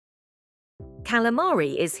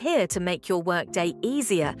Calamari is here to make your workday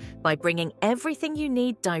easier by bringing everything you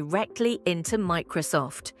need directly into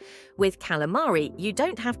Microsoft. With Calamari, you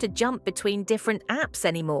don't have to jump between different apps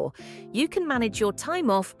anymore. You can manage your time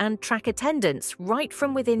off and track attendance right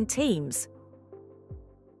from within Teams.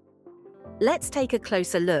 Let's take a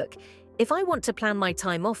closer look. If I want to plan my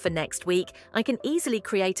time off for next week, I can easily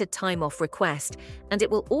create a time off request, and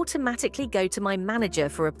it will automatically go to my manager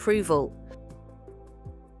for approval.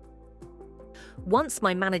 Once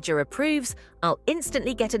my manager approves, I'll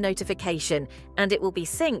instantly get a notification, and it will be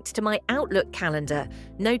synced to my Outlook calendar.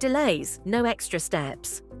 No delays, no extra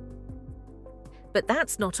steps. But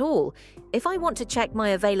that's not all. If I want to check my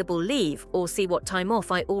available leave or see what time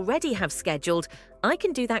off I already have scheduled, I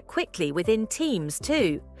can do that quickly within Teams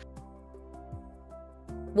too.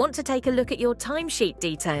 Want to take a look at your timesheet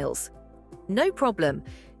details? No problem.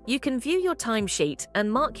 You can view your timesheet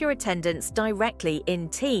and mark your attendance directly in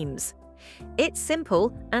Teams. It's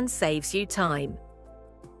simple and saves you time.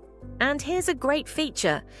 And here's a great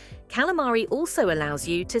feature. Calamari also allows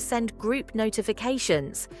you to send group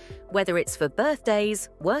notifications. Whether it's for birthdays,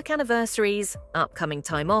 work anniversaries, upcoming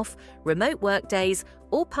time off, remote work days,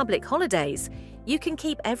 or public holidays, you can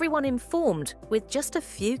keep everyone informed with just a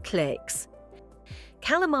few clicks.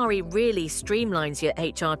 Calamari really streamlines your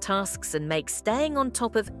HR tasks and makes staying on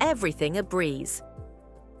top of everything a breeze.